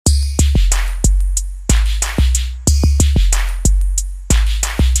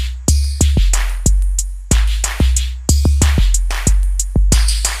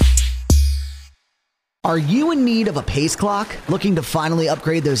Are you in need of a pace clock? Looking to finally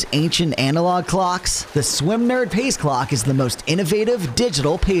upgrade those ancient analog clocks? The Swim Nerd Pace Clock is the most innovative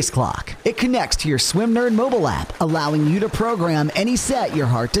digital pace clock. It connects to your Swim Nerd mobile app, allowing you to program any set your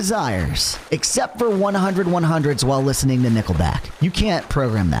heart desires. Except for 100 100s while listening to Nickelback. You can't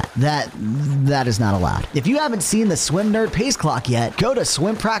program that. That is not allowed. If you haven't seen the Swim Nerd Pace Clock yet, go to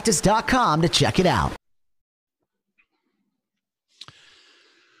swimpractice.com to check it out.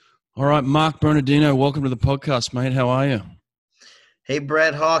 All right, Mark Bernardino, welcome to the podcast, mate. How are you? Hey,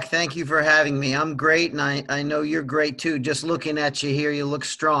 Brett Hawk, thank you for having me. I'm great, and I know you're great too. Just looking at you here, you look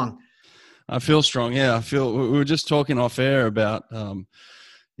strong. I feel strong, yeah. We were just talking off air about, how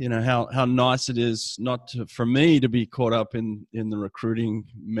nice it is for me to be caught up in the recruiting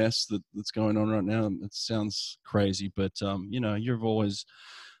mess that's going on right now. It sounds crazy, but, you've always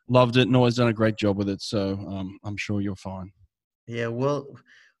loved it and always done a great job with it, so I'm sure you're fine. Yeah, well,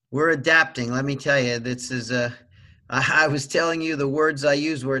 we're adapting. Let me tell you, I was telling you the words I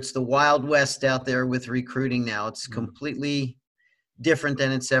use where it's the Wild West out there with recruiting now. It's completely different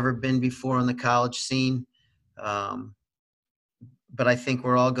than it's ever been before on the college scene. But I think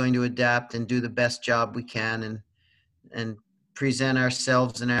we're all going to adapt and do the best job we can and present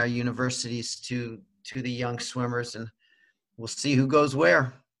ourselves and our universities to the young swimmers, and we'll see who goes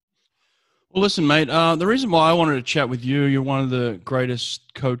where. Well, listen, mate, the reason why I wanted to chat with you, you're one of the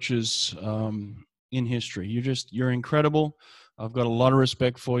greatest coaches in history. You're incredible. I've got a lot of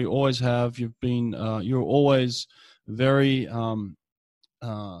respect for you, always have. You're always very, you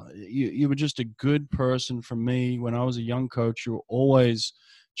were just a good person for me. When I was a young coach, you were always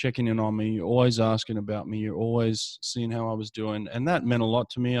checking in on me. You're always asking about me. You're always seeing how I was doing. And that meant a lot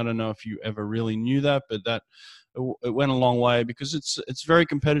to me. I don't know if you ever really knew that, but it went a long way because it's very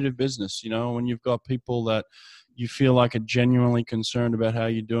competitive business, when you've got people that you feel like are genuinely concerned about how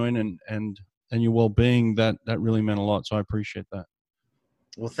you're doing and your well-being, that really meant a lot. So I appreciate that.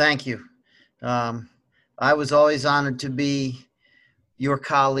 Well, thank you. I was always honored to be your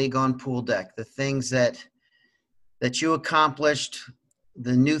colleague on Pool Deck. The things that you accomplished,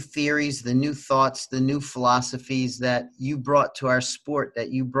 the new theories, the new thoughts, the new philosophies that you brought to our sport, that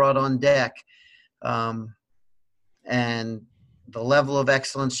you brought on deck, and the level of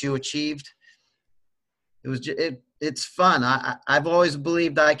excellence you achieved, it's fun. I've always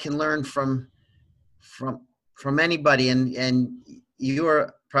believed I can learn from anybody, and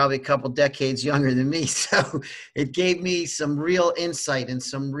you're probably a couple decades younger than me, so it gave me some real insight and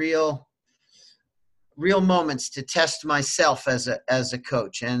some real moments to test myself as a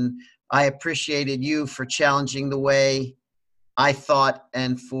coach. And I appreciated you for challenging the way I thought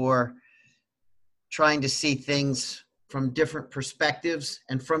and for trying to see things from different perspectives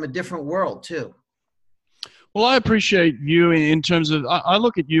and from a different world too. Well, I appreciate you in terms of, I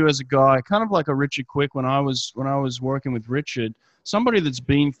look at you as a guy, kind of like a Richard Quick when I was working with Richard, somebody that's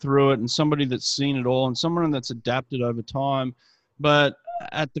been through it and somebody that's seen it all and someone that's adapted over time. But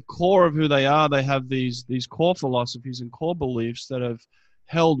at the core of who they are, they have these core philosophies and core beliefs that have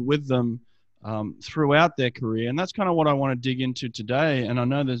held with them throughout their career. And that's kind of what I want to dig into today. And I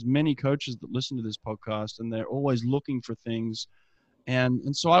know there's many coaches that listen to this podcast and they're always looking for things.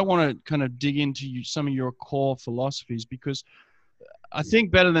 And so I want to kind of dig into some of your core philosophies, because I think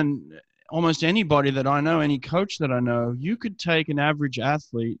better than almost anybody that I know, any coach that I know, you could take an average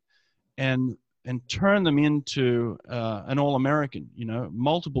athlete and turn them into an All-American,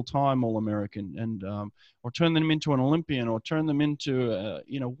 multiple time All-American, and or turn them into an Olympian, or turn them into,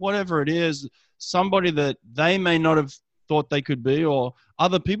 whatever it is, somebody that they may not have thought they could be, or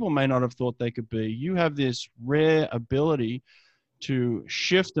other people may not have thought they could be. You have this rare ability to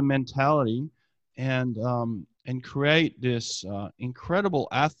shift the mentality and create this incredible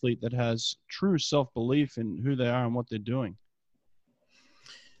athlete that has true self-belief in who they are and what they're doing.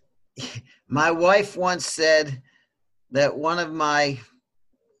 My wife once said that one of my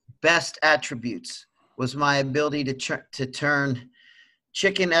best attributes was my ability to turn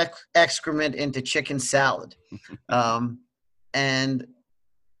chicken excrement into chicken salad. And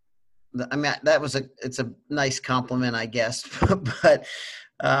I mean, it's a nice compliment, I guess, but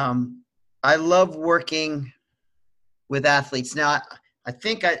I love working with athletes. Now, I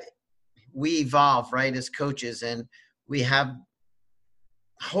think we evolve, right, as coaches, and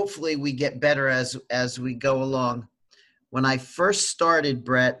hopefully we get better as we go along. When I first started,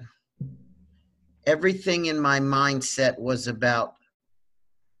 Brett, everything in my mindset was about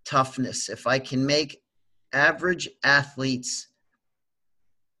toughness. If I can make average athletes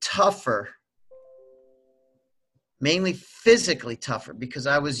tougher, mainly physically tougher, because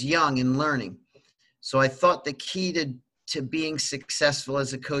I was young and learning. So I thought the key to being successful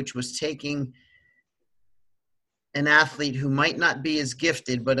as a coach was taking an athlete who might not be as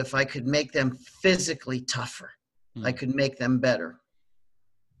gifted, but if I could make them physically tougher, I could make them better.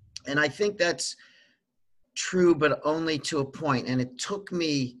 And I think that's true, but only to a point. And it took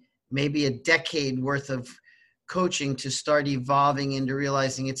me maybe a decade worth of coaching to start evolving into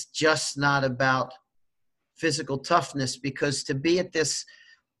realizing it's just not about physical toughness, because to be at this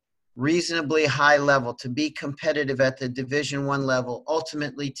reasonably high level, to be competitive at the Division I level,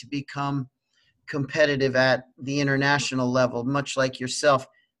 ultimately to become competitive at the international level, much like yourself,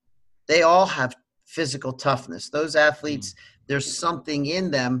 they all have physical toughness. Those athletes, there's something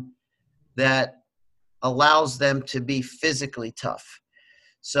in them that allows them to be physically tough.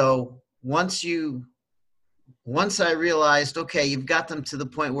 So once I realized, okay, you've got them to the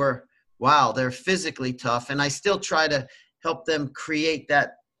point where, wow, they're physically tough, and I still try to help them create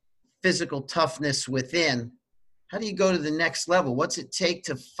that physical toughness within. How do you go to the next level? What's it take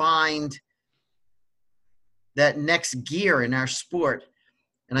to find that next gear in our sport?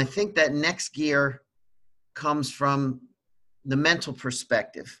 And I think that next gear comes from the mental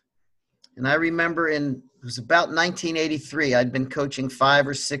perspective. And I remember it was about 1983, I'd been coaching 5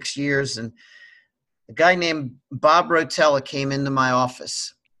 or 6 years, and a guy named Bob Rotella came into my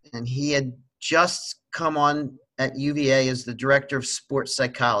office, and he had just come on at UVA as the director of sports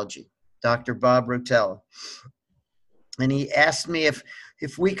psychology, Dr. Bob Rotella. And he asked me if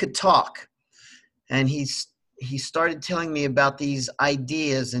we could talk. And he started telling me about these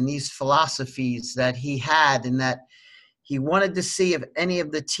ideas and these philosophies that he had, and that he wanted to see if any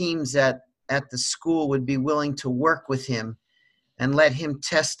of the teams at the school would be willing to work with him and let him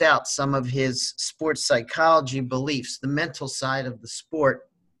test out some of his sports psychology beliefs, the mental side of the sport.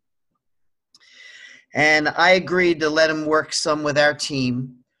 And I agreed to let him work some with our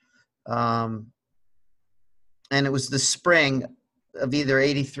team. And it was the spring of either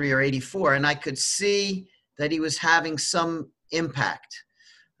 83 or 84, and I could see that he was having some impact.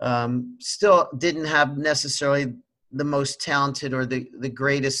 Still didn't have necessarily the most talented or the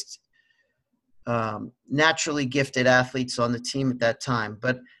greatest naturally gifted athletes on the team at that time.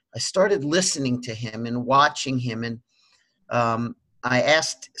 But I started listening to him and watching him. And I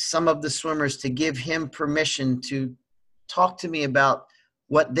asked some of the swimmers to give him permission to talk to me about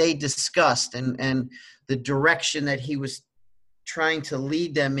what they discussed and the direction that he was trying to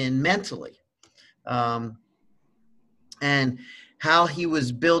lead them in mentally. And how he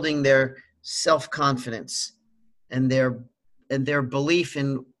was building their self-confidence and their belief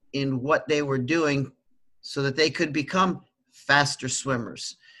in what they were doing so that they could become faster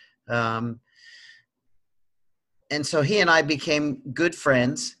swimmers. And so he and I became good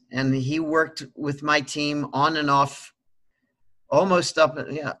friends, and he worked with my team on and off almost up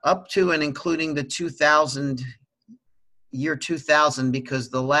to and including the year 2000, because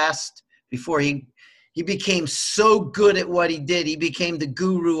before he became so good at what he did, he became the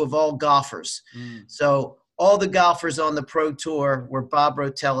guru of all golfers. So all the golfers on the Pro Tour were Bob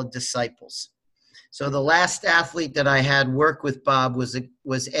Rotella disciples. So the last athlete that I had work with Bob was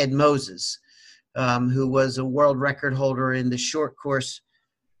Ed Moses, who was a world record holder in the short course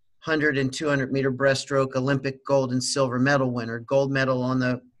 100 and 200 meter breaststroke, Olympic gold and silver medal winner, gold medal on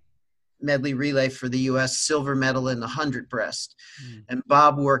the medley relay for the U.S., silver medal in the 100 breast. And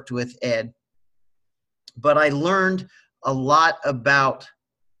Bob worked with Ed. But I learned a lot about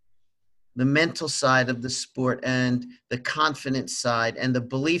the mental side of the sport and the confidence side and the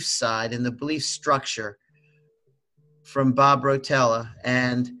belief side and the belief structure from Bob Rotella,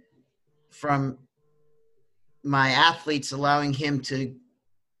 and from my athletes, allowing him to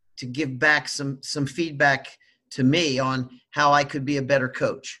give back some feedback to me on how I could be a better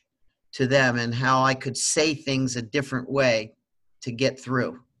coach to them and how I could say things a different way to get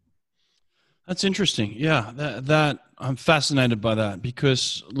through. That's interesting. Yeah, that I'm fascinated by that,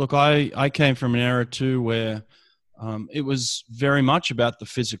 because look, I came from an era too where it was very much about the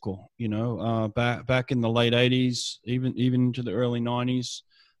physical. Back in the late 80s, even into the early 90s,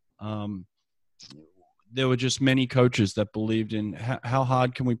 there were just many coaches that believed in how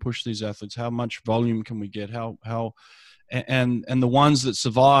hard can we push these athletes, how much volume can we get, and the ones that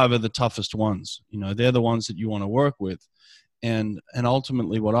survive are the toughest ones. They're the ones that you want to work with. And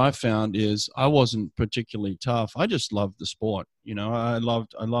ultimately what I found is I wasn't particularly tough. I just loved the sport. I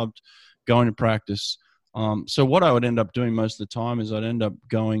loved going to practice. So what I would end up doing most of the time is I'd end up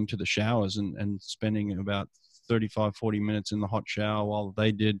going to the showers and spending about 35, 40 minutes in the hot shower while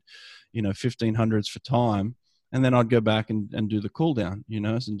they did, 1500s for time. And then I'd go back and do the cool down,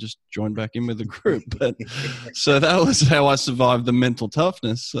 and just join back in with the group. But so that was how I survived the mental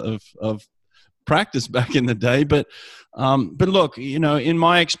toughness of practice back in the day. But look, in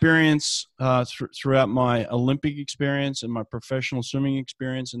my experience, throughout my Olympic experience and my professional swimming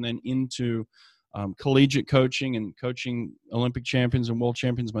experience, and then into collegiate coaching and coaching Olympic champions and world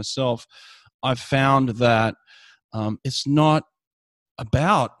champions myself, I've found that it's not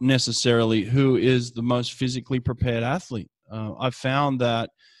about necessarily who is the most physically prepared athlete. I've found that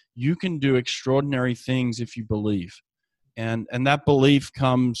you can do extraordinary things if you believe. And that belief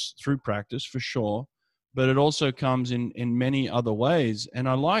comes through practice for sure, but it also comes in many other ways. And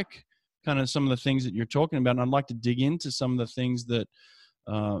I like kind of some of the things that you're talking about. And I'd like to dig into some of the things that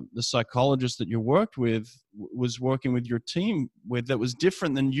the psychologist that you worked with was working with your team with, that was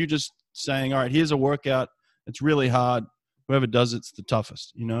different than you just saying, all right, here's a workout. It's really hard. Whoever does it's the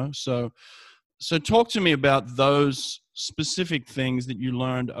toughest, So talk to me about those specific things that you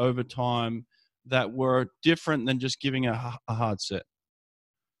learned over time that were different than just giving a hard set.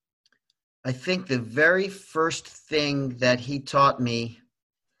 I think the very first thing that he taught me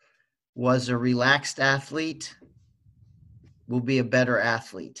was a relaxed athlete will be a better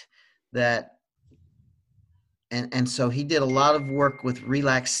athlete. And so he did a lot of work with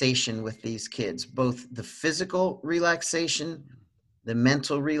relaxation with these kids, both the physical relaxation, the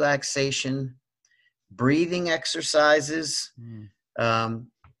mental relaxation, breathing exercises.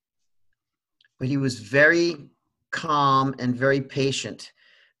 But he was very calm and very patient.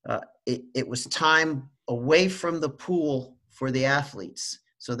 It was time away from the pool for the athletes.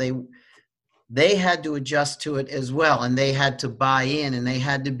 So they had to adjust to it as well, and they had to buy in, and they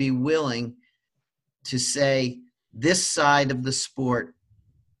had to be willing to say, this side of the sport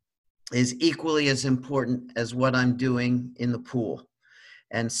is equally as important as what I'm doing in the pool.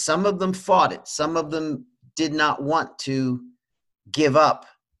 And some of them fought it. Some of them did not want to give up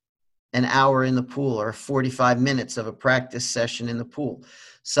an hour in the pool or 45 minutes of a practice session in the pool.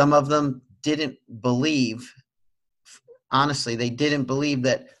 Some of them didn't believe, honestly, they didn't believe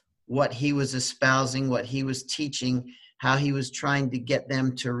that what he was espousing, what he was teaching, how he was trying to get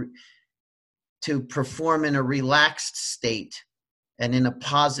them to perform in a relaxed state and in a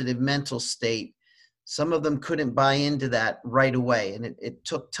positive mental state. Some of them couldn't buy into that right away, and it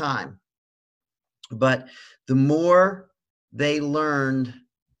took time. But the more they learned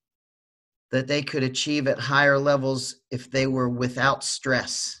that they could achieve at higher levels if they were without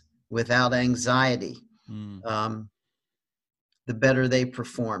stress, without anxiety, the better they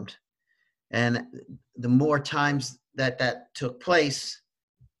performed. And the more times that took place,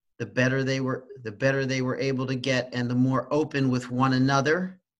 the better they were able to get, and the more open with one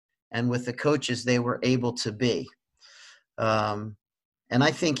another and with the coaches they were able to be. And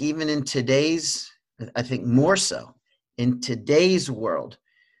I think even in I think more so in today's world,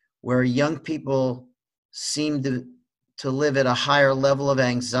 where young people seem to live at a higher level of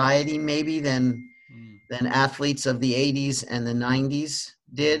anxiety maybe than athletes of the 80s and the 90s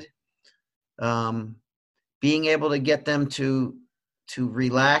did, being able to get them to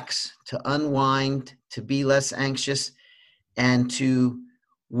relax, to unwind, to be less anxious, and to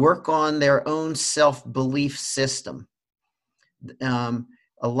work on their own self-belief system.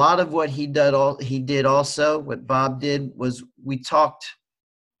 A lot of what he did also, what Bob did, was we talked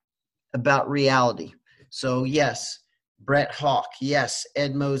about reality. So yes, Brett Hawke, yes,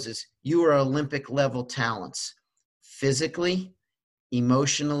 Ed Moses, you are Olympic level talents, physically,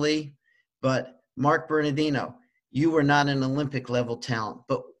 emotionally, but Mark Bernardino, you were not an Olympic level talent,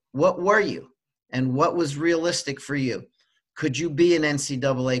 but what were you? And what was realistic for you? Could you be an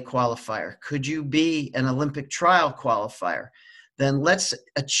NCAA qualifier? Could you be an Olympic trial qualifier? Then let's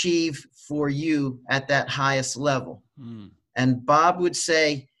achieve for you at that highest level. And Bob would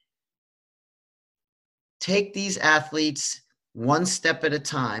say, take these athletes one step at a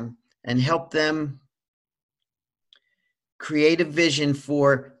time and help them create a vision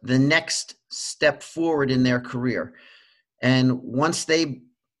for the next step forward in their career. And once they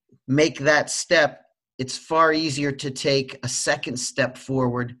make that step, it's far easier to take a second step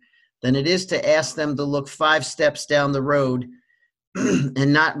forward than it is to ask them to look 5 steps down the road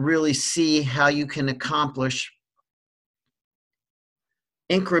and not really see how you can accomplish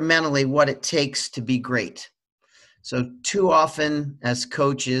incrementally what it takes to be great. So too often as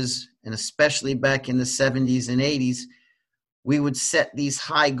coaches, and especially back in the 70s and 80s, we would set these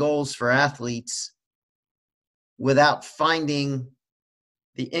high goals for athletes without finding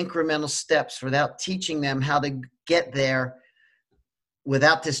the incremental steps, without teaching them how to get there,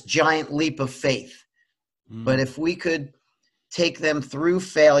 without this giant leap of faith. But if we could take them through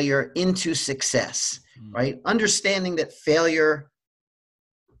failure into success, right? Understanding that failure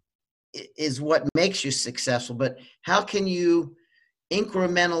is what makes you successful, but how can you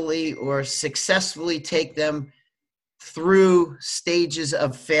incrementally or successfully take them through stages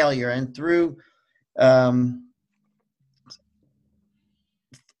of failure and through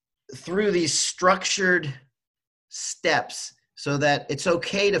these structured steps so that it's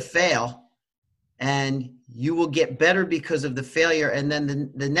okay to fail and you will get better because of the failure. And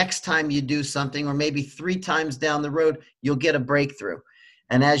then the next time you do something, or maybe 3 times down the road, you'll get a breakthrough.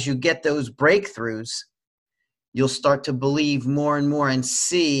 And as you get those breakthroughs, you'll start to believe more and more and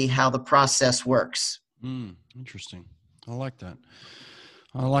see how the process works. Interesting. I like that.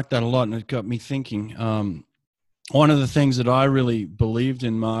 I like that a lot. And it got me thinking. One of the things that I really believed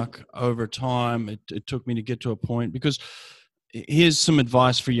in, Mark, over time, it took me to get to a point, because here's some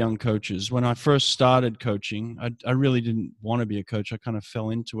advice for young coaches. When I first started coaching, I really didn't want to be a coach. I kind of fell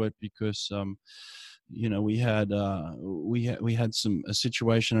into it because, we had a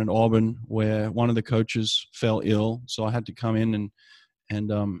situation at Auburn where one of the coaches fell ill. So I had to come in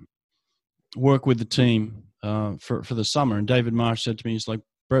and work with the team for the summer. And David Marsh said to me, he's like,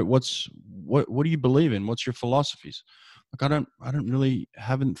 Brett, what do you believe in? What's your philosophies? Like,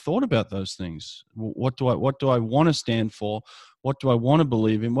 haven't thought about those things. What do I want to stand for? What do I want to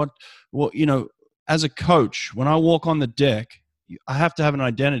believe in? As a coach, when I walk on the deck, I have to have an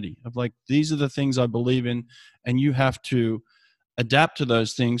identity of like, these are the things I believe in, and you have to adapt to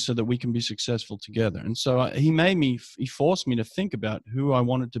those things so that we can be successful together. And so he forced me to think about who I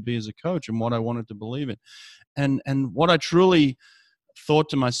wanted to be as a coach and what I wanted to believe in. And what I truly thought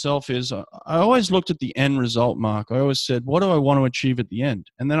to myself is, I always looked at the end result, Mark. I always said, what do I want to achieve at the end?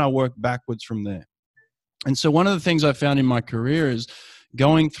 And then I worked backwards from there. And so one of the things I found in my career is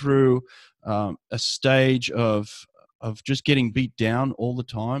going through a stage of just getting beat down all the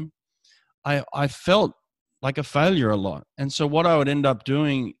time. I felt like a failure a lot. And so what I would end up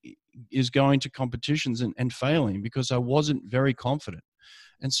doing is going to competitions and failing because I wasn't very confident.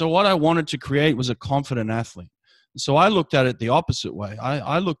 And so what I wanted to create was a confident athlete. So I looked at it the opposite way.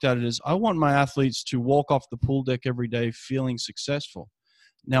 I looked at it as, I want my athletes to walk off the pool deck every day feeling successful.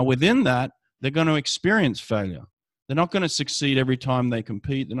 Now, within that, they're going to experience failure. They're not going to succeed every time they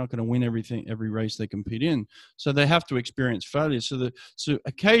compete. They're not going to win every race they compete in. So they have to experience failure. So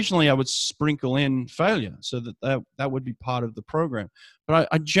occasionally I would sprinkle in failure so that would be part of the program. But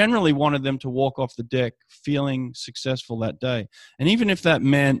I generally wanted them to walk off the deck feeling successful that day. And even if that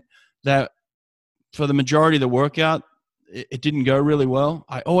meant that for the majority of the workout, it didn't go really well,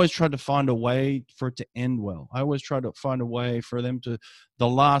 I always tried to find a way for it to end well. I always tried to find a way for them to, the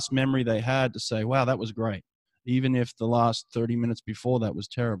last memory they had, to say, wow, that was great, even if the last 30 minutes before that was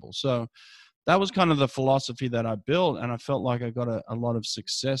terrible. So that was kind of the philosophy that I built, and I felt like I got a lot of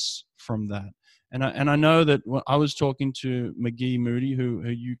success from that. And I know that when I was talking to McGee Moody, who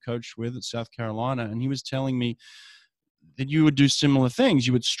you coached with at South Carolina, and he was telling me that you would do similar things.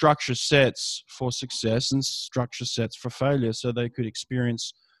 You would structure sets for success and structure sets for failure so they could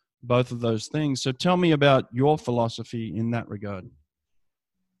experience both of those things. So tell me about your philosophy in that regard.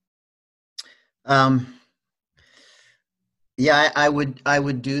 Yeah, I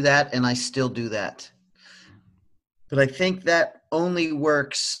would do that, and I still do that. But I think that only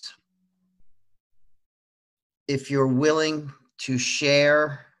works if you're willing to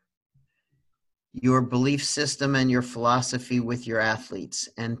share your belief system and your philosophy with your athletes.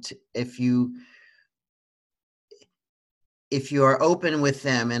 And if you are open with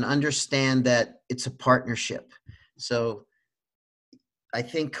them and understand that it's a partnership. So I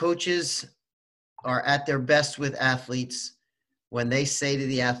think coaches are at their best with athletes when they say to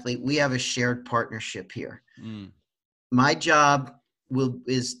the athlete, we have a shared partnership here. My job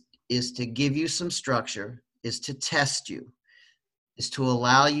is to give you some structure, is to test you, is to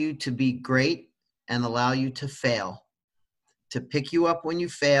allow you to be great and allow you to fail, to pick you up when you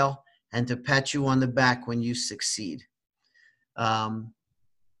fail and to pat you on the back when you succeed. I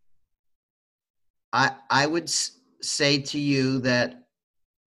would say to you that,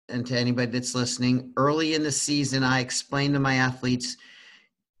 and to anybody that's listening, early in the season, I explain to my athletes,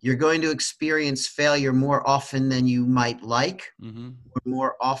 you're going to experience failure more often than you might like, or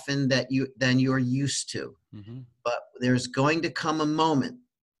more often than you're used to. But there's going to come a moment,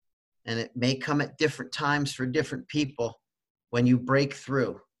 and it may come at different times for different people, when you break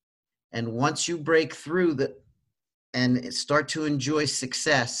through. And once you break through and start to enjoy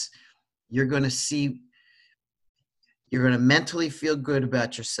success, you're going to mentally feel good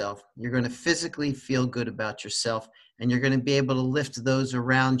about yourself. You're going to physically feel good about yourself, and you're going to be able to lift those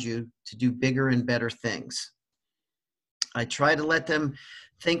around you to do bigger and better things. I try to let them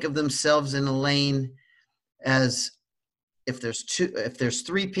think of themselves in a lane as, if there's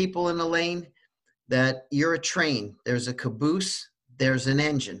 3 people in a lane, that you're a train. There's a caboose, there's an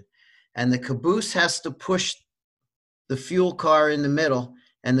engine, and the caboose has to push the fuel car in the middle,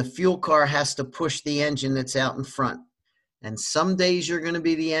 and the fuel car has to push the engine that's out in front. And some days you're going to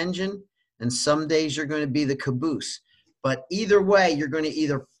be the engine, and some days you're going to be the caboose. But either way, you're going to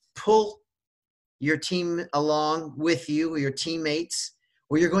either pull your team along with you or your teammates,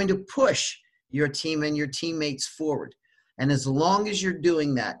 or you're going to push your team and your teammates forward. And as long as you're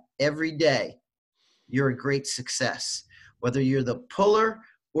doing that every day, you're a great success, whether you're the puller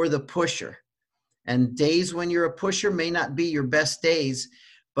or the pusher. And days when you're a pusher may not be your best days,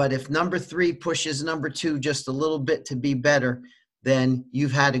 but if number 3 pushes number 2 just a little bit to be better, then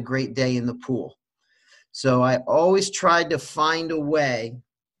you've had a great day in the pool. So I always tried to find a way.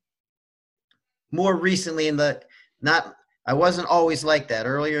 More recently I wasn't always like that.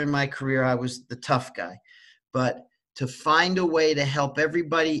 Earlier in my career, I was the tough guy. But to find a way to help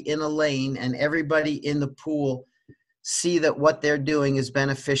everybody in a lane and everybody in the pool see that what they're doing is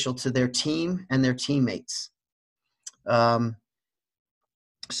beneficial to their team and their teammates.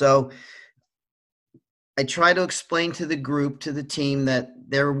 So I try to explain to the group, to the team, that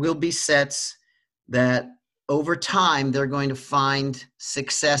there will be sets that over time they're going to find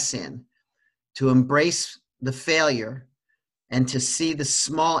success in, to embrace the failure and to see the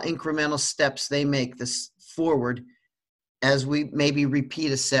small incremental steps they make this forward as we maybe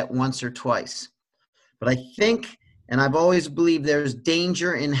repeat a set once or twice. But I think, and I've always believed, there's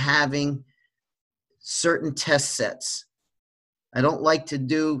danger in having certain test sets. I don't like to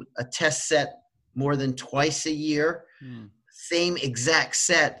do a test set more than twice a year, same exact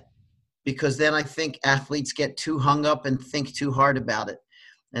set, because then I think athletes get too hung up and think too hard about it.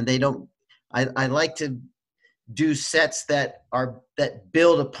 And they don't, I like to do sets that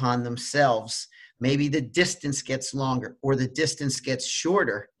build upon themselves. Maybe the distance gets longer or the distance gets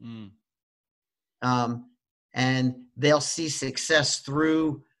shorter. And they'll see success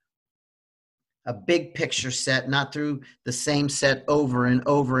through a big picture set, not through the same set over and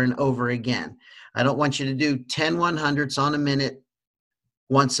over and over again. I don't want you to do 10 100s on a minute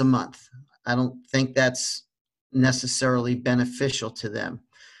once a month. I don't think that's necessarily beneficial to them.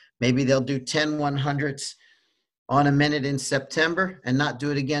 Maybe they'll do 10 100s on a minute in September and not do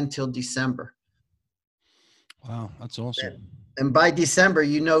it again till December. Wow, that's awesome. And by December,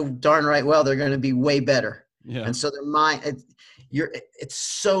 you know darn right well they're going to be way better. Yeah. And so their mind, it's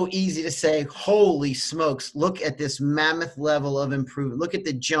so easy to say, holy smokes, look at this mammoth level of improvement. Look at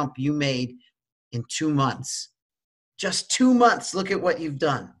the jump you made in 2 months. Just 2 months. Look at what you've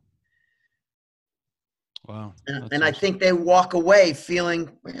done. Wow. And awesome. I think they walk away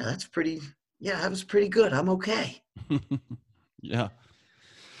feeling, that was pretty good. I'm okay. Yeah.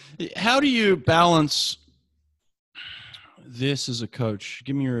 How do you balance this as a coach?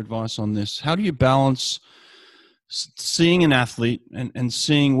 Give me your advice on this. How do you balance seeing an athlete and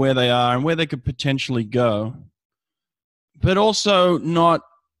seeing where they are and where they could potentially go, but also not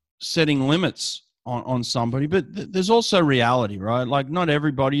setting limits on somebody? But there's also reality, right? Like, not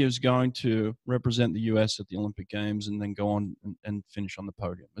everybody is going to represent the US at the Olympic Games and then go on and finish on the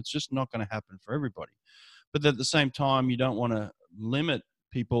podium. It's just not going to happen for everybody. But at the same time, you don't want to limit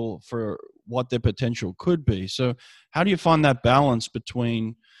people for what their potential could be. So how do you find that balance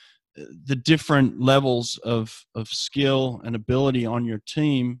between the different levels of skill and ability on your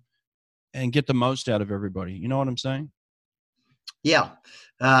team and get the most out of everybody? You know what I'm saying? Yeah.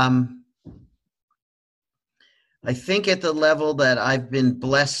 I think at the level that I've been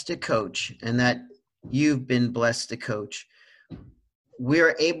blessed to coach and that you've been blessed to coach,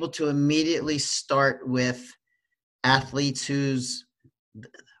 we're able to immediately start with athletes whose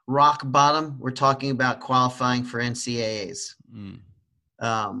rock bottom, we're talking about qualifying for NCAAs.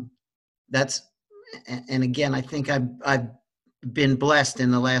 And again, I think I've been blessed in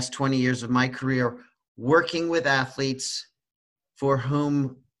the last 20 years of my career working with athletes for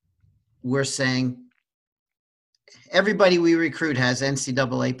whom we're saying everybody we recruit has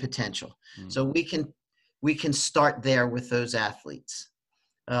NCAA potential. So we can start there with those athletes.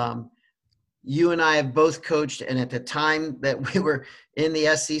 You and I have both coached, and at the time that we were in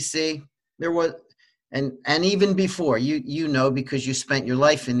the SEC, there was, and even before, you know, because you spent your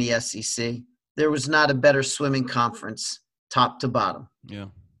life in the SEC, there was not a better swimming conference top to bottom. Yeah.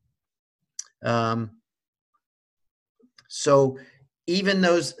 So even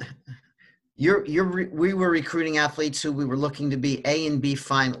those, we were recruiting athletes who we were looking to be A and B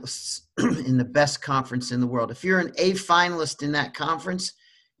finalists in the best conference in the world. If you're an A finalist in that conference,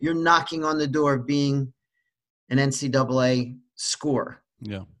 you're knocking on the door of being an NCAA scorer.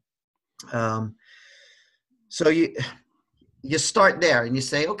 Yeah. So you start there and you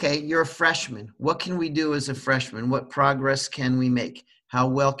say, okay, you're a freshman. What can we do as a freshman? What progress can we make? How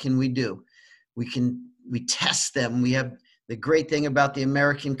well can we do? We test them. We have the great thing about the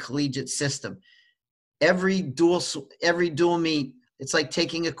American collegiate system. Every dual meet, it's like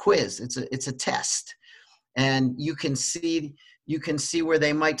taking a quiz. It's a test. And you can see where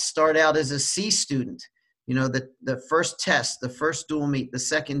they might start out as a C student. You know, the first test, the first dual meet, the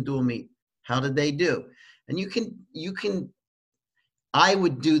second dual meet, how did they do? And you can I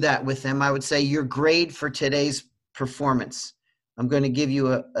would do that with them. I would say your grade for today's performance, I'm going to give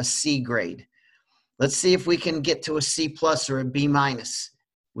you a C grade. Let's see if we can get to a C plus or a B minus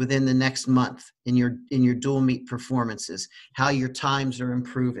within the next month in your dual meet performances, how your times are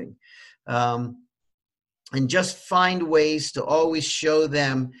improving. And just find ways to always show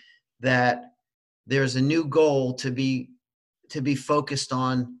them that there's a new goal to be focused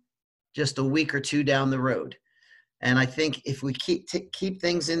on just a week or two down the road. And I think if we keep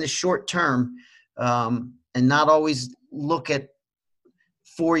things in the short term and not always look at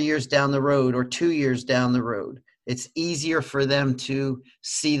 4 years down the road or 2 years down the road, it's easier for them to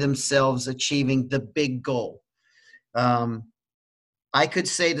see themselves achieving the big goal. I could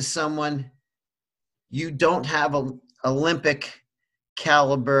say to someone, you don't have an Olympic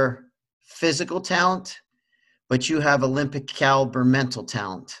caliber physical talent, but you have Olympic caliber mental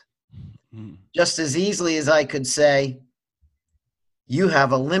talent. Just as easily as I could say, you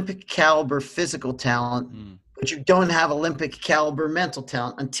have Olympic caliber physical talent, but you don't have Olympic caliber mental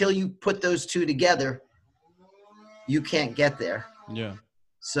talent. Until you put those two together, you can't get there. Yeah.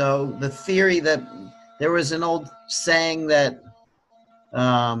 So the theory that there was an old saying that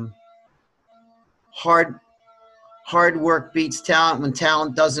hard work beats talent when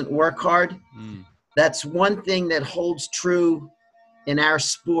talent doesn't work hard. That's one thing that holds true in our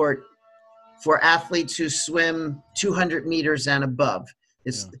sport for athletes who swim 200 meters and above.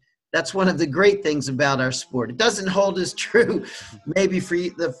 That's one of the great things about our sport. It doesn't hold as true maybe for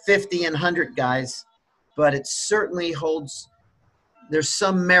the 50 and 100 guys, but it certainly holds. There's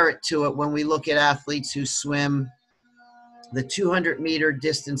some merit to it when we look at athletes who swim the 200-meter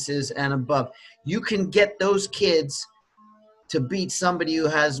distances and above. You can get those kids to beat somebody who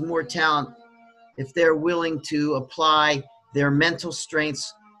has more talent if they're willing to apply their mental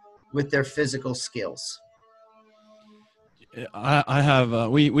strengths with their physical skills. I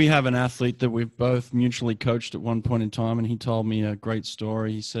have we have an athlete that we've both mutually coached at one point in time, and he told me a great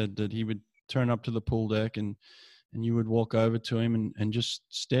story. He said that he would turn up to the pool deck and you would walk over to him and just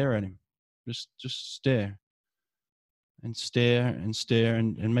stare at him, just stare and stare and stare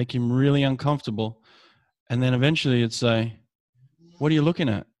and make him really uncomfortable. And then eventually you'd say, "What are you looking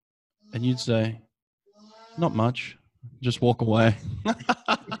at?" And you'd say, "Not much. Just walk away."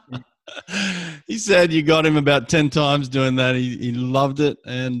 He said you got him about 10 times doing that. He loved it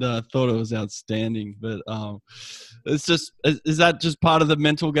and thought it was outstanding. But it's just, is that just part of the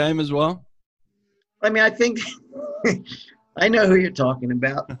mental game as well? I mean, I think I know who you're talking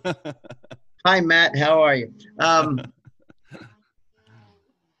about. Hi, Matt. How are you?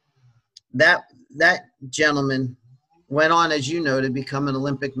 That gentleman went on, as you know, to become an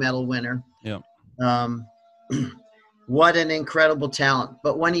Olympic medal winner. Yeah. What an incredible talent.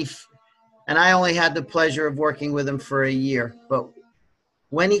 But and I only had the pleasure of working with him for a year, but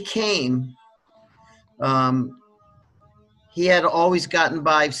when he came, he had always gotten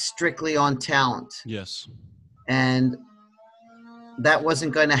by strictly on talent. Yes. And that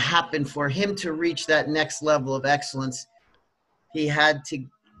wasn't going to happen. For him to reach that next level of excellence, he had to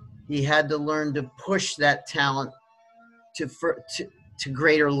learn to push that talent to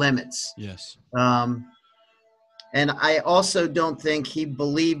greater limits. Yes. And I also don't think he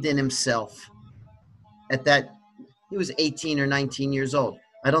believed in himself at that. He was 18 or 19 years old.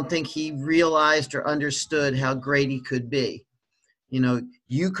 I don't think he realized or understood how great he could be. You know,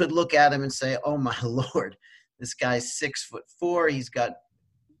 you could look at him and say, "Oh my Lord, this guy's 6'4". He's got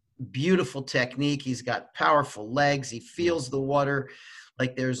beautiful technique. He's got powerful legs. He feels the water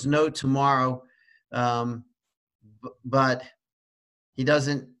like there's no tomorrow." But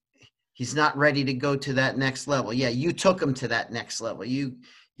he's not ready to go to that next level. Yeah, you took him to that next level. You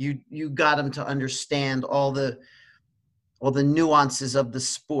got him to understand all the nuances of the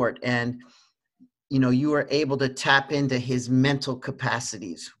sport, and you know, you were able to tap into his mental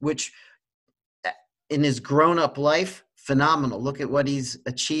capacities, which in his grown-up life, phenomenal. Look at what he's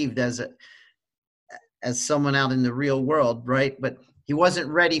achieved as someone out in the real world, right? But he wasn't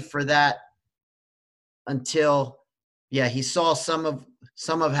ready for that until he saw some of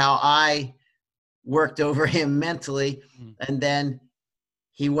how I worked over him mentally, and then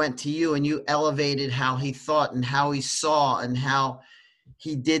he went to you and you elevated how he thought and how he saw and how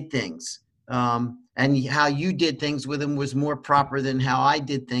he did things. And how you did things with him was more proper than how I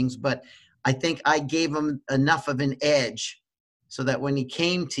did things. But I think I gave him enough of an edge so that when he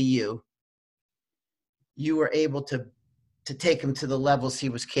came to you, you were able to take him to the levels he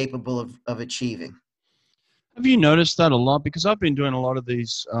was capable of achieving. Have you noticed that a lot? Because I've been doing a lot of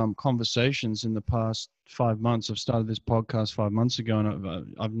these conversations in the past 5 months. I've started this podcast 5 months ago,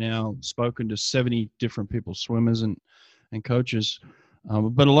 and I've now spoken to 70 different people, swimmers and coaches,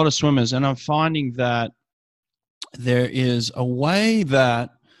 but a lot of swimmers. And I'm finding that there is a way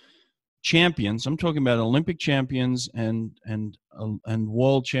that champions, I'm talking about Olympic champions and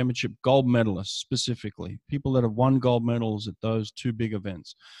world championship gold medalists specifically, people that have won gold medals at those two big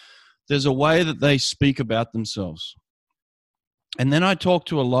events. There's a way that they speak about themselves. And then I talk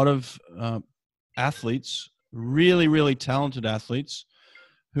to a lot of athletes, really, really talented athletes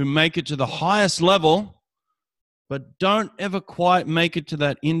who make it to the highest level, but don't ever quite make it to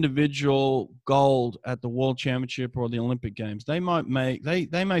that individual gold at the World Championship or the Olympic Games. They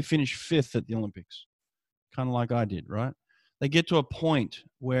may finish fifth at the Olympics, kind of like I did, right? They get to a point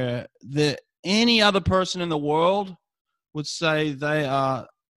where any other person in the world would say they are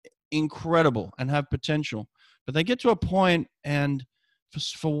incredible and have potential, but they get to a point and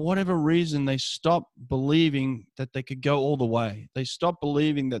for whatever reason, they stop believing that they could go all the way. They stop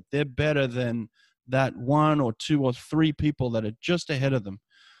believing that they're better than that one or two or three people that are just ahead of them.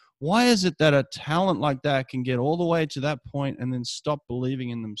 Why is it that a talent like that can get all the way to that point and then stop believing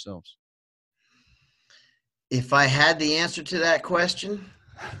in themselves? If I had the answer to that question,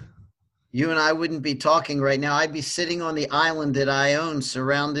 you and I wouldn't be talking right now. I'd be sitting on the island that I own,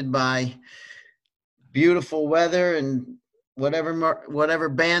 surrounded by beautiful weather and whatever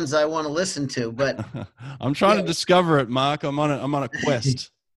bands I want to listen to. But I'm trying to discover it, Mark. I'm on a quest.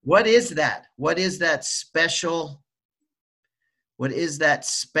 What is that? What is that special? What is that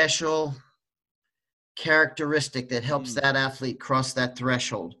special characteristic that helps that athlete cross that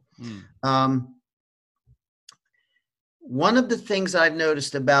threshold? One of the things I've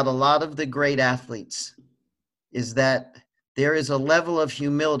noticed about a lot of the great athletes is that there is a level of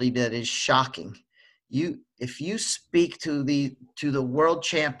humility that is shocking. If you speak to the world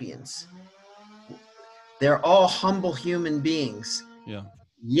champions, they're all humble human beings. Yeah.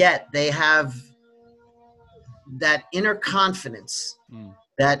 Yet they have that inner confidence,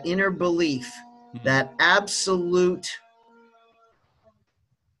 that inner belief, that absolute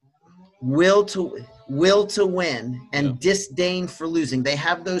will to win and disdain for losing. They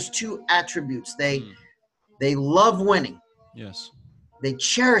have those two attributes. They love winning. Yes. They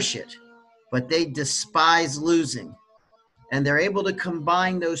cherish it, but they despise losing. And they're able to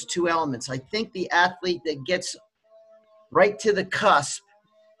combine those two elements. I think the athlete that gets right to the cusp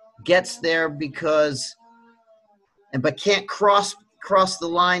gets there but can't cross the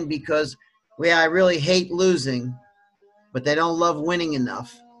line because, I really hate losing, but they don't love winning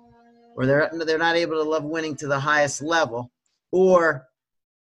enough, or they're not able to love winning to the highest level, or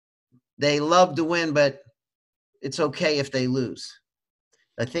they love to win, but it's okay if they lose.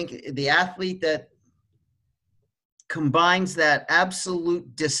 I think the athlete that combines that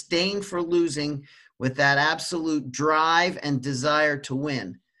absolute disdain for losing with that absolute drive and desire to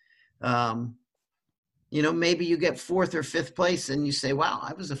win. Maybe you get fourth or fifth place and you say, wow,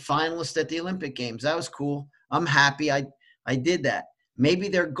 I was a finalist at the Olympic Games. That was cool. I'm happy I did that. Maybe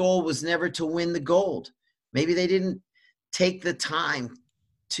their goal was never to win the gold. Maybe they didn't take the time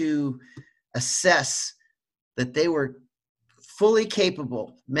to assess that they were fully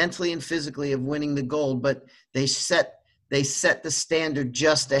capable mentally and physically of winning the gold, but they set the standard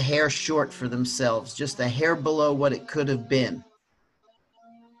just a hair short for themselves, just a hair below what it could have been.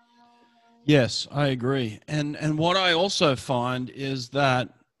 Yes, I agree. And what I also find is that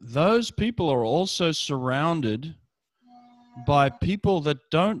those people are also surrounded by people that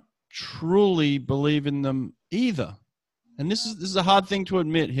don't truly believe in them either. And this is a hard thing to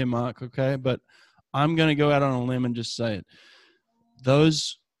admit here, Mark, okay? But I'm going to go out on a limb and just say it.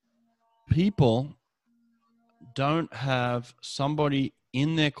 Those people don't have somebody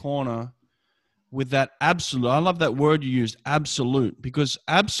in their corner with that absolute. I love that word you used, absolute, because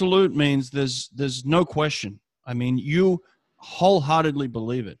absolute means there's no question. I mean, you wholeheartedly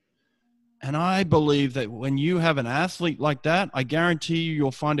believe it. And I believe that when you have an athlete like that, I guarantee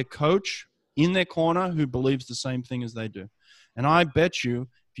you'll find a coach in their corner who believes the same thing as they do. And I bet you,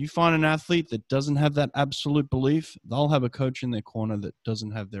 if you find an athlete that doesn't have that absolute belief, they'll have a coach in their corner that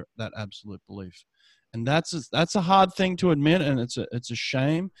doesn't have that absolute belief. And that's a hard thing to admit, and it's a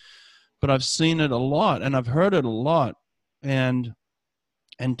shame. But I've seen it a lot, and I've heard it a lot. And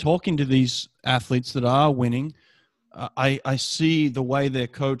and talking to these athletes that are winning, I see the way their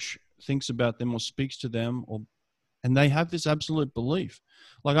coach thinks about them or speaks to them, and they have this absolute belief.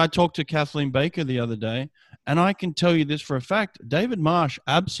 Like I talked to Kathleen Baker the other day, and I can tell you this for a fact. David Marsh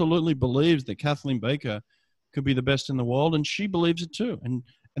absolutely believes that Kathleen Baker could be the best in the world, and she believes it too. And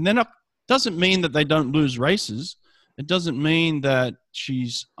then it doesn't mean that they don't lose races. It doesn't mean that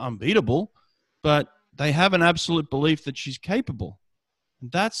she's unbeatable, but they have an absolute belief that she's capable.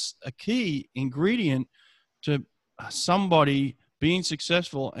 And that's a key ingredient to somebody being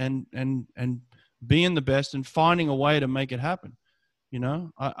successful and being the best and finding a way to make it happen. You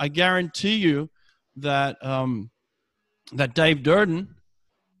know, I guarantee you that that Dave Durden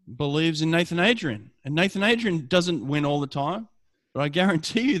believes in Nathan Adrian, and Nathan Adrian doesn't win all the time, but I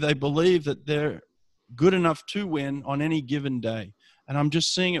guarantee you they believe that they're good enough to win on any given day. And I'm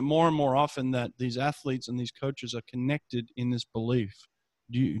just seeing it more and more often that these athletes and these coaches are connected in this belief.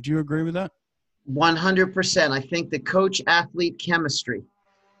 Do you agree with that? 100%. I think the coach-athlete chemistry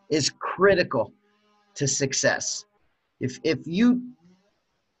is critical to success. If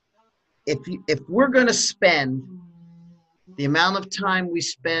we're going to spend the amount of time we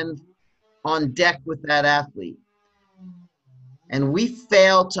spend on deck with that athlete, and we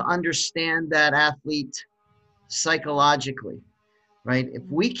fail to understand that athlete psychologically, right? If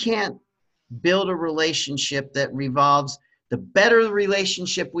we can't build a relationship that revolves, the better the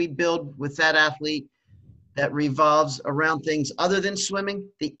relationship we build with that athlete that revolves around things other than swimming,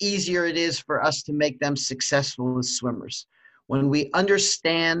 the easier it is for us to make them successful as swimmers. When we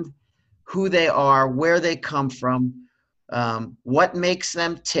understand who they are, where they come from, what makes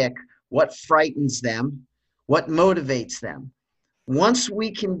them tick, what frightens them, what motivates them. Once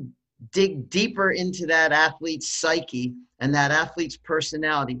we can dig deeper into that athlete's psyche and that athlete's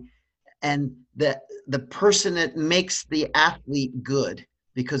personality and the person that makes the athlete good,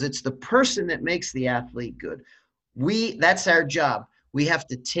 because it's the person that makes the athlete good. That's our job. We have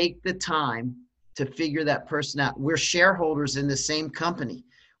to take the time to figure that person out. We're shareholders in the same company.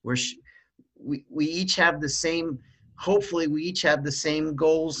 We each have the same, hopefully we each have the same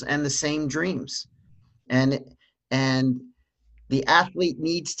goals and the same dreams. And the athlete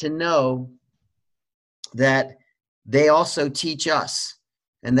needs to know that they also teach us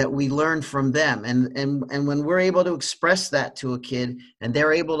and that we learn from them. And when we're able to express that to a kid and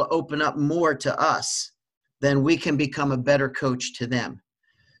they're able to open up more to us, then we can become a better coach to them.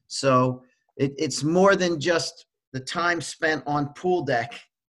 So it's more than just the time spent on pool deck.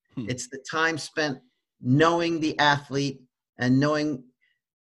 It's the time spent knowing the athlete and knowing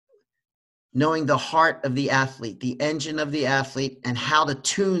the heart of the athlete, the engine of the athlete, and how to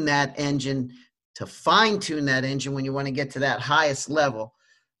tune that engine, to fine tune that engine when you want to get to that highest level,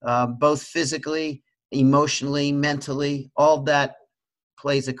 both physically, emotionally, mentally. All that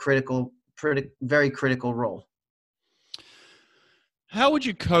plays a very critical role. How would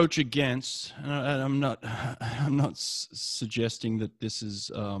you coach against? And I'm not suggesting that this is,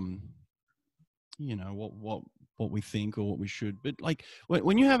 what we think or what we should, but like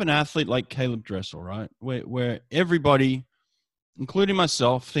when you have an athlete like Caleb Dressel, right, where everybody, including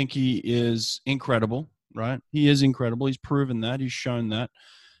myself, think he is incredible, right? He is incredible. He's proven that. He's shown that.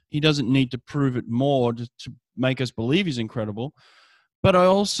 He doesn't need to prove it more to make us believe he's incredible. But I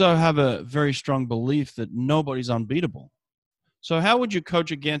also have a very strong belief that nobody's unbeatable. So how would you coach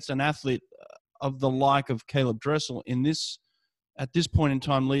against an athlete of the like of Caleb Dressel at this point in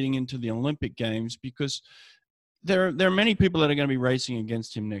time leading into the Olympic Games? Because there are many people that are going to be racing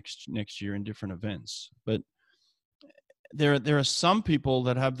against him next year in different events. But there are some people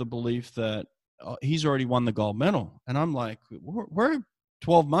that have the belief that he's already won the gold medal. And I'm like, we're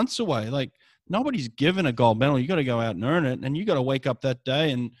 12 months away. Like, nobody's given a gold medal. You got to go out and earn it. And you got to wake up that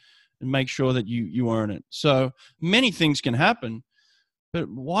day and make sure that you earn it. So many things can happen. But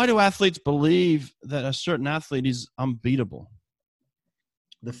why do athletes believe that a certain athlete is unbeatable?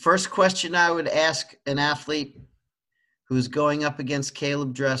 The first question I would ask an athlete who's going up against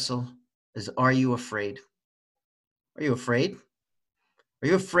Caleb Dressel is, are you afraid? Are you afraid? Are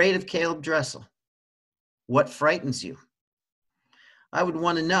you afraid of Caleb Dressel? What frightens you? I would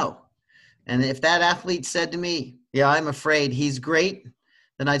want to know. And if that athlete said to me, yeah, I'm afraid, he's great,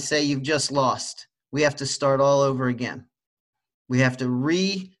 then I'd say you've just lost. We have to start all over again. We have to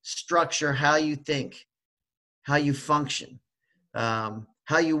restructure how you think, how you function,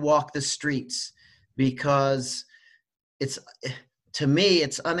 how you walk the streets, because to me,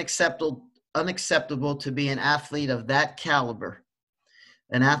 it's unacceptable to be an athlete of that caliber,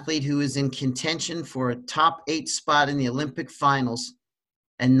 an athlete who is in contention for a top 8 spot in the Olympic finals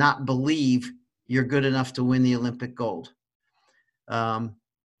and not believe you're good enough to win the Olympic gold.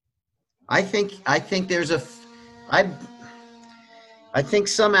 I think there's I I think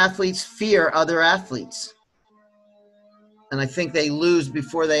some athletes fear other athletes, and I think they lose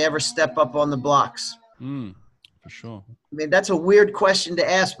before they ever step up on the blocks. For sure. I mean, that's a weird question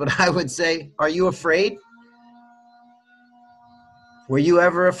to ask, but I would say, are you afraid? Were you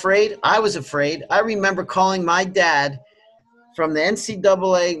ever afraid? I was afraid. I remember calling my dad from the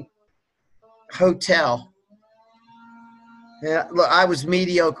NCAA hotel. Yeah, look, I was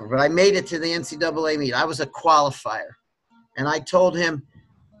mediocre, but I made it to the NCAA meet. I was a qualifier. And I told him,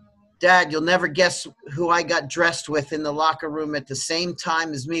 Dad, you'll never guess who I got dressed with in the locker room at the same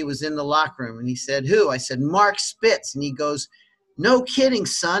time as me was in the locker room. And he said, who? I said, Mark Spitz. And he goes, no kidding,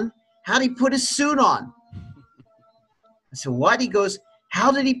 son. How'd he put his suit on? I said, what? He goes,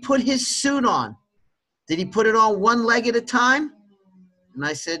 how did he put his suit on? Did he put it on one leg at a time? And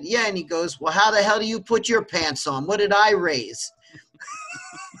I said, yeah. And he goes, well, how the hell do you put your pants on? What did I raise?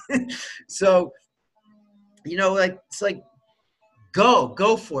 So, it's like,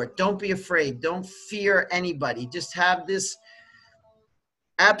 go for it. Don't be afraid. Don't fear anybody. Just have this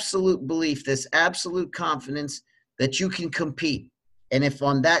absolute belief, this absolute confidence that you can compete. And if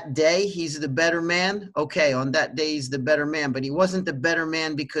on that day he's the better man, okay, on that day he's the better man. But he wasn't the better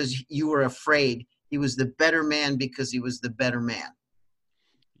man because you were afraid. He was the better man because he was the better man.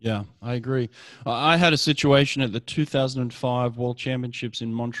 Yeah, I agree. I had a situation at the 2005 World Championships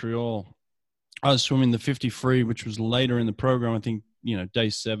in Montreal. I was swimming the 50 free, which was later in the program, I think, day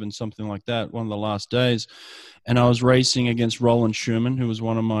 7, something like that, one of the last days. And I was racing against Roland Schumann, who was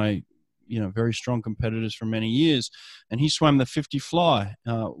one of my very strong competitors for many years. And he swam the 50 fly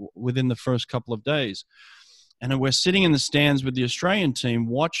within the first couple of days. And we're sitting in the stands with the Australian team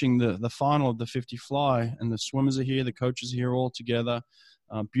watching the final of the 50 fly. And the swimmers are here, the coaches are here all together.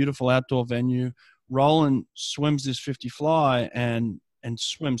 Beautiful outdoor venue. Roland swims this 50 fly and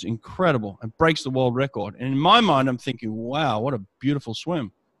swims incredible and breaks the world record. And in my mind, I'm thinking, wow, what a beautiful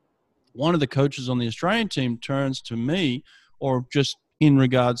swim. One of the coaches on the Australian team turns to me, or just in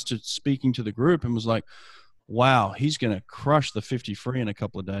regards to speaking to the group, and was like, wow, he's going to crush the 50 free in a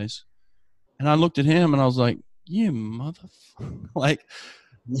couple of days. And I looked at him and I was like, you motherfucker. Like,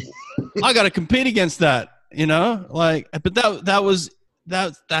 I got to compete against that, but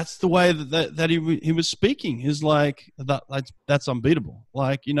that's the way that he was speaking. He's like, that's unbeatable.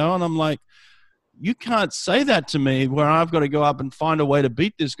 And I'm like, you can't say that to me where I've got to go up and find a way to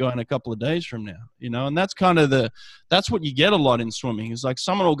beat this guy in a couple of days from now, and that's kind of that's what you get a lot in swimming. Is like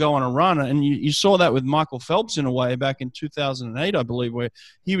someone will go on a run, and you saw that with Michael Phelps in a way back in 2008, I believe, where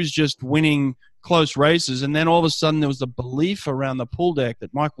he was just winning close races. And then all of a sudden there was the belief around the pool deck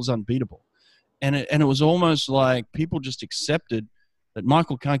that Michael's unbeatable. And it was almost like people just accepted that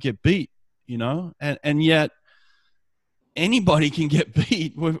Michael can't get beat, and yet anybody can get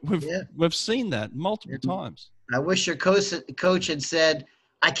beat. We've seen that multiple times. I wish your coach had said,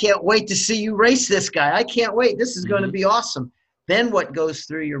 I can't wait to see you race this guy. I can't wait. This is going to be awesome. Then what goes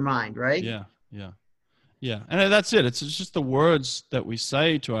through your mind, right? Yeah. And that's it. It's just the words that we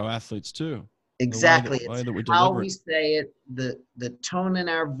say to our athletes too. Exactly. The way that we how deliver we say it, the tone in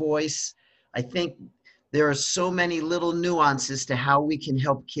our voice. I think there are so many little nuances to how we can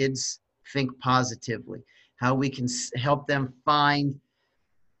help kids think positively, how we can help them find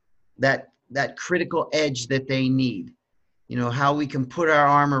that critical edge that they need, how we can put our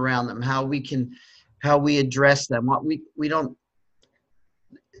arm around them, how we address them,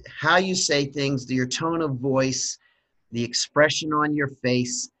 how you say things, your tone of voice, the expression on your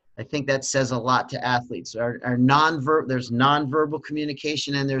face. I think that says a lot to athletes. There's nonverbal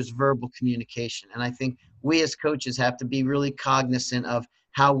communication and there's verbal communication. And I think we as coaches have to be really cognizant of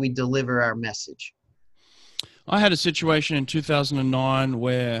how we deliver our message. I had a situation in 2009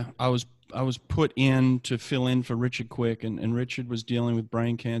 where I was put in to fill in for Richard Quick, and Richard was dealing with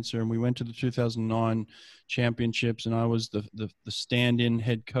brain cancer, and we went to the 2009 championships, and I was the stand-in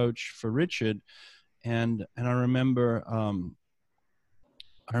head coach for Richard. And I remember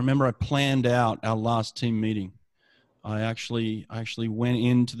I planned out our last team meeting. I actually went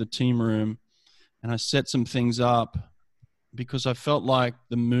into the team room and I set some things up because I felt like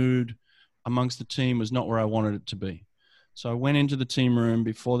the mood amongst the team was not where I wanted it to be. So I went into the team room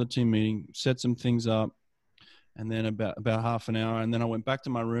before the team meeting, set some things up, and then about half an hour, and then I went back to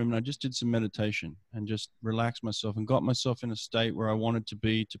my room and I just did some meditation and just relaxed myself and got myself in a state where I wanted to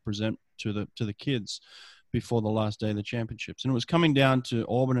be to present to the kids before the last day of the championships. And it was coming down to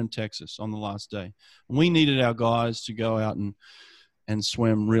Auburn and Texas on the last day. And we needed our guys to go out and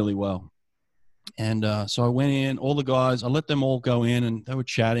swim really well. And so I went in, all the guys, I let them all go in, and they were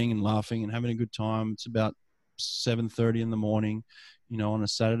chatting and laughing and having a good time. It's about 7:30 in the morning. on a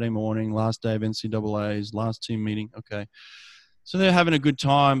Saturday morning, last day of NCAA's, last team meeting. Okay. So they're having a good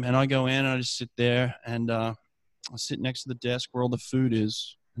time, and I go in and I just sit there, and I sit next to the desk where all the food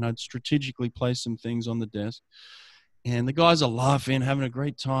is, and I'd strategically place some things on the desk. And the guys are laughing, having a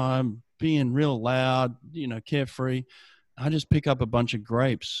great time, being real loud, carefree. I just pick up a bunch of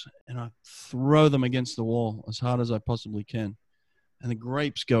grapes and I throw them against the wall as hard as I possibly can. And the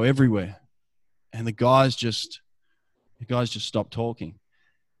grapes go everywhere. And the guys just stop talking.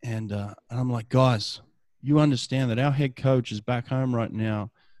 And I'm like, guys, you understand that our head coach is back home right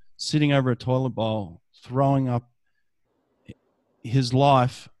now, sitting over a toilet bowl, throwing up his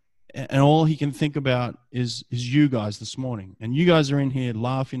life, and all he can think about is you guys this morning. And you guys are in here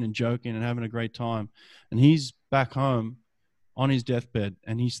laughing and joking and having a great time. And he's back home on his deathbed,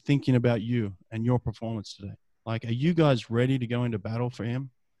 and he's thinking about you and your performance today. Like, are you guys ready to go into battle for him?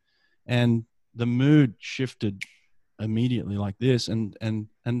 And the mood shifted immediately like this. And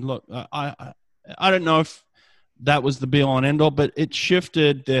look, I don't know if that was the be all and end all, but it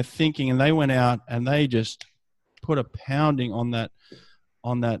shifted their thinking, and they went out and they just put a pounding on that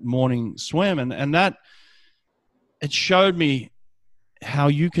morning swim. And that, it showed me how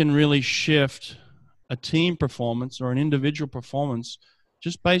you can really shift a team performance or an individual performance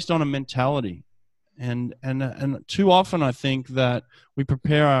just based on a mentality. And too often I think that we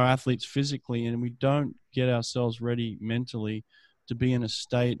prepare our athletes physically and we don't get ourselves ready mentally to be in a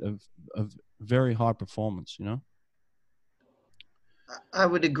state of very high performance, I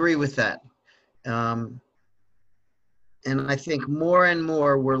would agree with that. And I think more and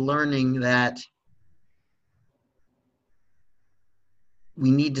more we're learning that we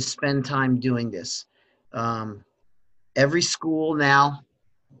need to spend time doing this. Every school now,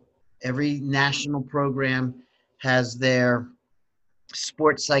 every national program has their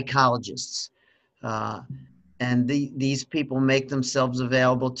sports psychologists. And these people make themselves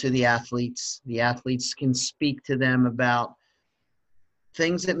available to the athletes. The athletes can speak to them about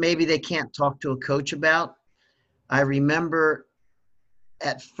things that maybe they can't talk to a coach about. I remember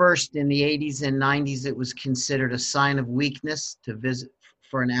at first in the 80s and 90s, it was considered a sign of weakness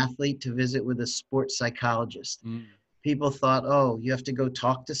for an athlete to visit with a sports psychologist. People thought, oh, you have to go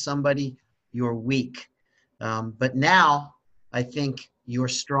talk to somebody, you're weak. But now I think you're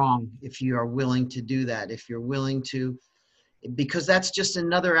strong if you are willing to do that, if you're willing to, because that's just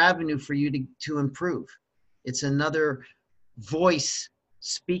another avenue for you to improve. It's another voice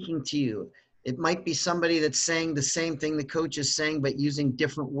speaking to you. It might be somebody that's saying the same thing the coach is saying, but using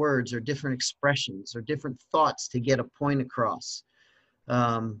different words or different expressions or different thoughts to get a point across.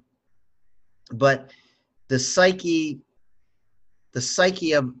 But the psyche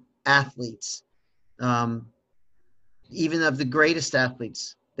of athletes, even of the greatest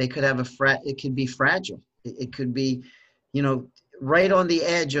athletes, they could have it could be fragile. It could be, right on the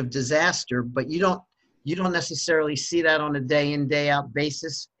edge of disaster, but you don't necessarily see that on a day in, day out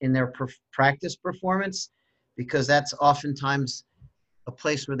basis in their practice performance, because that's oftentimes a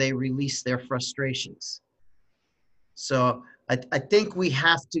place where they release their frustrations. So I think we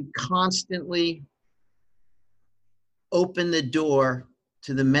have to constantly open the door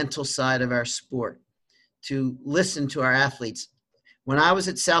to the mental side of our sport, to listen to our athletes. When I was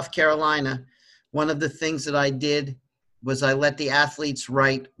at South Carolina, one of the things that I did was I let the athletes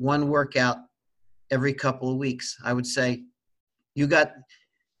write one workout every couple of weeks. I would say,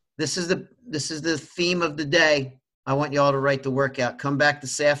 this is the theme of the day. I want you all to write the workout. Come back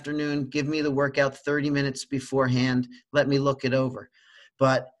this afternoon, give me the workout 30 minutes beforehand. Let me look it over.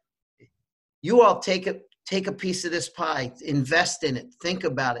 But you all take a piece of this pie, invest in it, think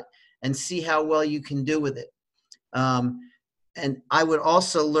about it, and see how well you can do with it. And I would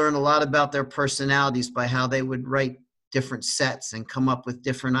also learn a lot about their personalities by how they would write different sets and come up with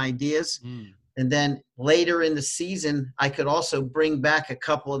different ideas. And then later in the season, I could also bring back a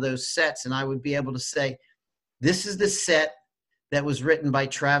couple of those sets, and I would be able to say, this is the set that was written by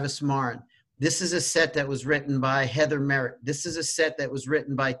Travis Marin. This is a set that was written by Heather Merritt. This is a set that was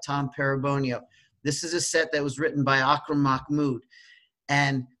written by Tom Parabonio. This is a set that was written by Akram Mahmoud.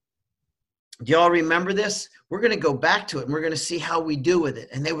 And do y'all remember this? We're going to go back to it, and we're going to see how we do with it.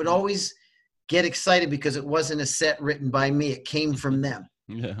 And they would always get excited because it wasn't a set written by me. It came from them.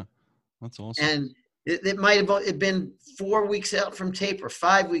 Yeah, that's awesome. And it might have been 4 weeks out from taper,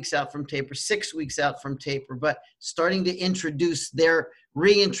 5 weeks out from taper, 6 weeks out from taper, but starting to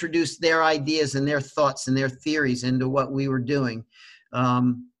reintroduce their ideas and their thoughts and their theories into what we were doing.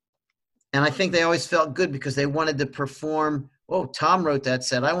 And I think they always felt good because they wanted to perform. Oh, Tom wrote that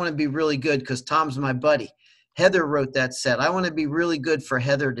set. I want to be really good because Tom's my buddy. Heather wrote that set. I want to be really good for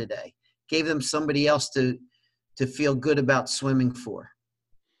Heather today. Gave them somebody else to to feel good about swimming for.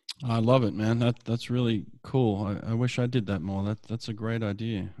 I love it, man. That's really cool. I wish I did that more. That's a great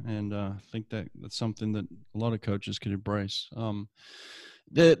idea, and I think that's something that a lot of coaches could embrace.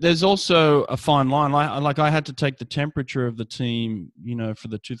 There's also a fine line. Like I had to take the temperature of the team, for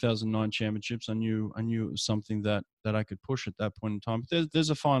the 2009 championships. I knew it was something that I could push at that point in time. But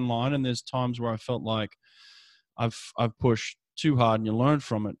there's a fine line, and there's times where I felt like I've pushed too hard, and you learn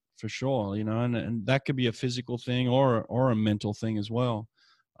from it for sure. And that could be a physical thing or a mental thing as well.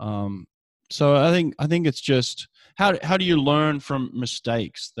 So I think it's just how do you learn from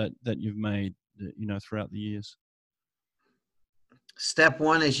mistakes that you've made, throughout the years? Step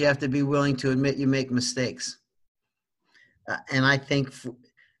one is you have to be willing to admit you make mistakes. And I think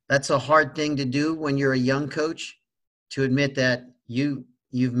that's a hard thing to do when you're a young coach, to admit that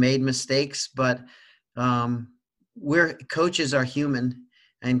you've made mistakes, but coaches are human,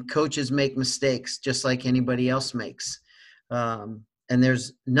 and coaches make mistakes just like anybody else makes. And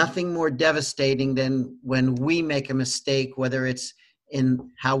there's nothing more devastating than when we make a mistake, whether it's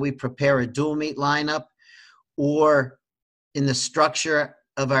in how we prepare a dual meet lineup or in the structure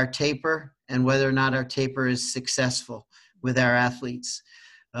of our taper and whether or not our taper is successful with our athletes.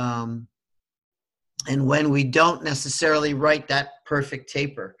 And when we don't necessarily write that perfect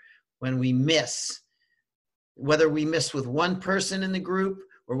taper, when we miss, whether we miss with one person in the group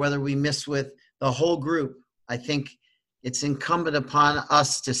or whether we miss with the whole group, I think it's incumbent upon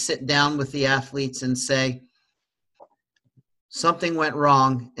us to sit down with the athletes and say, something went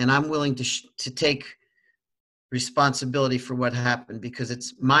wrong, and I'm willing to take responsibility for what happened, because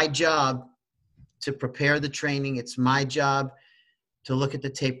it's my job to prepare the training. It's my job to look at the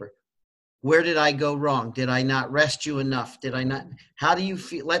taper. Where did I go wrong? Did I not rest you enough? Did I not? How do you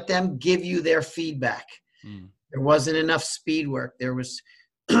feel? Let them give you their feedback. There wasn't enough speed work. There was,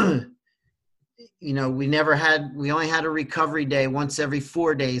 we only had a recovery day once every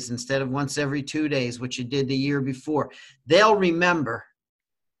 4 days instead of once every 2 days, which you did the year before. They'll remember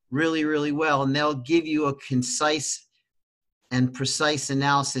really, really well, and they'll give you a concise and precise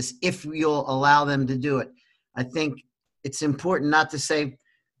analysis if you'll allow them to do it. I think it's important not to say,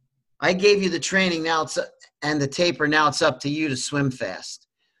 I gave you the training and the taper, now it's up to you to swim fast.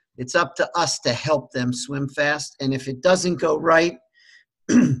 It's up to us to help them swim fast. And if it doesn't go right,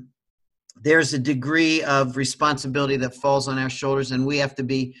 there's a degree of responsibility that falls on our shoulders, and we have to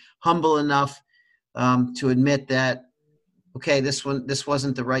be humble enough to admit that, okay, this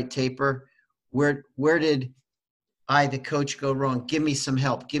wasn't the right taper. Where did I, the coach, go wrong? Give me some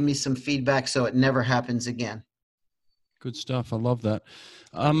help. Give me some feedback so it never happens again. Good stuff. I love that.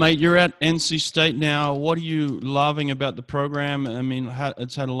 Mate, you're at NC State now. What are you loving about the program? I mean,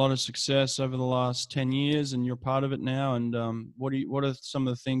 it's had a lot of success over the last 10 years, and you're part of it now. And what are some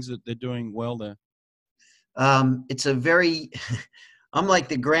of the things that they're doing well there? It's a very – I'm like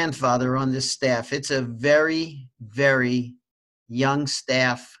the grandfather on this staff. It's a very, very young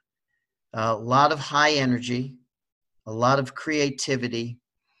staff, a lot of high energy, a lot of creativity,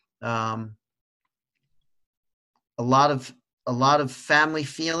 a lot of family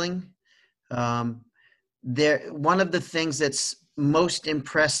feeling. One of the things that's most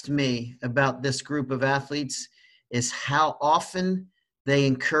impressed me about this group of athletes is how often they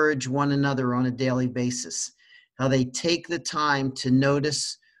encourage one another on a daily basis, how they take the time to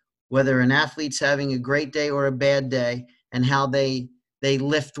notice whether an athlete's having a great day or a bad day, and how they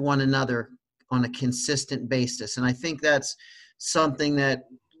lift one another on a consistent basis. And I think that's something that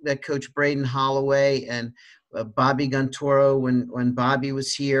Coach Braden Holloway and Bobby Guntoro, when Bobby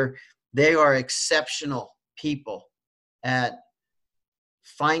was here, they are exceptional people at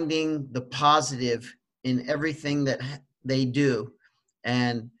finding the positive in everything that they do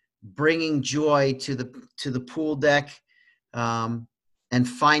and bringing joy to the pool deck, and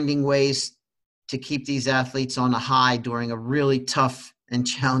finding ways to keep these athletes on a high during a really tough and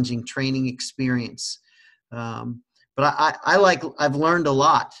challenging training experience. But I've learned a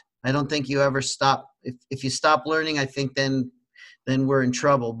lot. I don't think you ever stop. If you stop learning, I think then we're in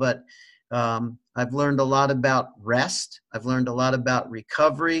trouble. But I've learned a lot about rest. I've learned a lot about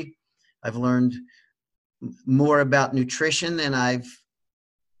recovery. I've learned more about nutrition than I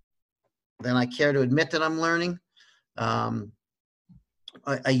care to admit that I'm learning.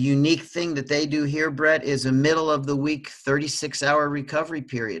 A unique thing that they do here, Brett, is a middle of the week 36-hour recovery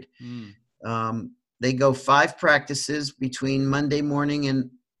period. They go 5 practices between Monday morning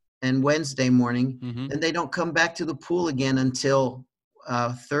and Wednesday morning, and they don't come back to the pool again until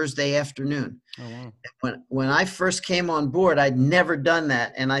Thursday afternoon. Oh, wow. When I first came on board, I'd never done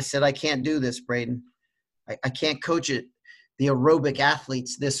that, and I said, I can't do this, Braden. I can't coach the aerobic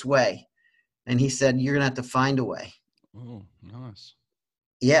athletes this way. And he said, you're going to have to find a way. Oh, nice.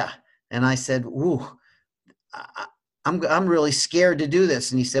 Yeah. And I said, ooh, I'm really scared to do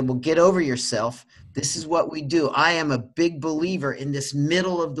this. And he said, well, get over yourself. This is what we do. I am a big believer in this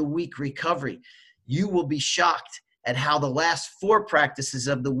middle of the week recovery. You will be shocked at how the last 4 practices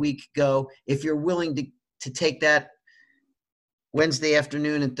of the week go if you're willing to take that Wednesday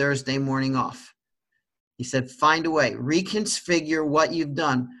afternoon and Thursday morning off. He said, find a way, reconfigure what you've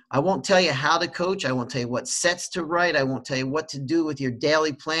done. I won't tell you how to coach. I won't tell you what sets to write. I won't tell you what to do with your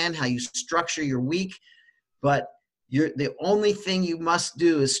daily plan, how you structure your week. But the only thing you must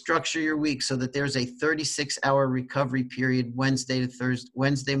do is structure your week so that there's a 36-hour recovery period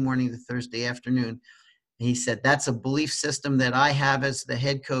Wednesday morning to Thursday afternoon. And he said, that's a belief system that I have as the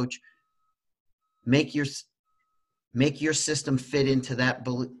head coach. Make your system fit into that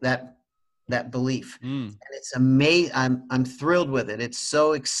belief. And it's amazing. I'm thrilled with it. It's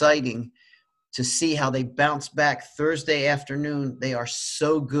so exciting to see how they bounce back Thursday afternoon. They are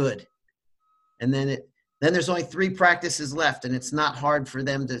so good. And then there's only 3 practices left, and it's not hard for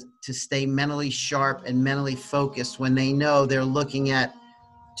them to stay mentally sharp and mentally focused when they know they're looking at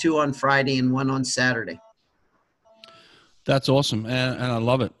 2 on Friday and 1 on Saturday. That's awesome, and I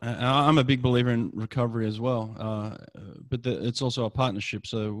love it. I'm a big believer in recovery as well, but it's also a partnership.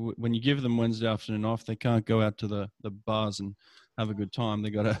 So when you give them Wednesday afternoon off, they can't go out to the bars and have a good time. They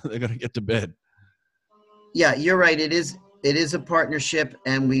gotta get to bed. Yeah, you're right. It is a partnership,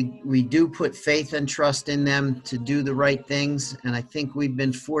 and we do put faith and trust in them to do the right things. And I think we've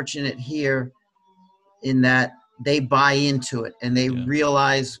been fortunate here in that they buy into it and they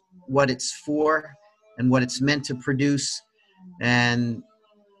realize what it's for and what it's meant to produce. And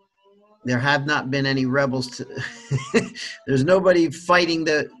there have not been any rebels. There's nobody fighting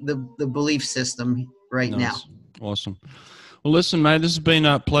the belief system right now. Awesome. Well, listen, mate, this has been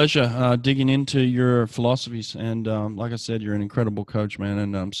a pleasure digging into your philosophies. And like I said, you're an incredible coach, man.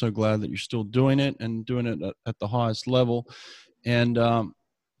 And I'm so glad that you're still doing it and doing it at the highest level. And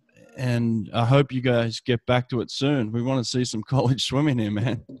I hope you guys get back to it soon. We want to see some college swimming here,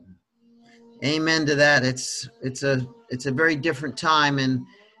 man. Amen to that. It's a very different time,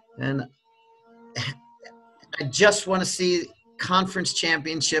 and I just want to see conference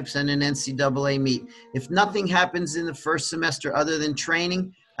championships and an NCAA meet. If nothing happens in the first semester other than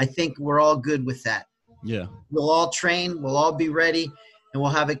training, I think we're all good with that. Yeah. We'll all train, we'll all be ready, and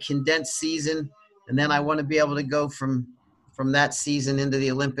we'll have a condensed season. And then I want to be able to go from that season into the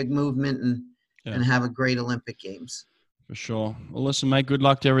Olympic movement and have a great Olympic Games. For sure. Well, listen, mate, good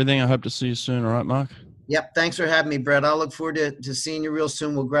luck to everything. I hope to see you soon. All right, Mark? Yep. Thanks for having me, Brett. I'll look forward to seeing you real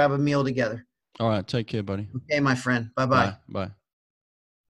soon. We'll grab a meal together. All right. Take care, buddy. Okay, my friend. Bye-bye. Bye.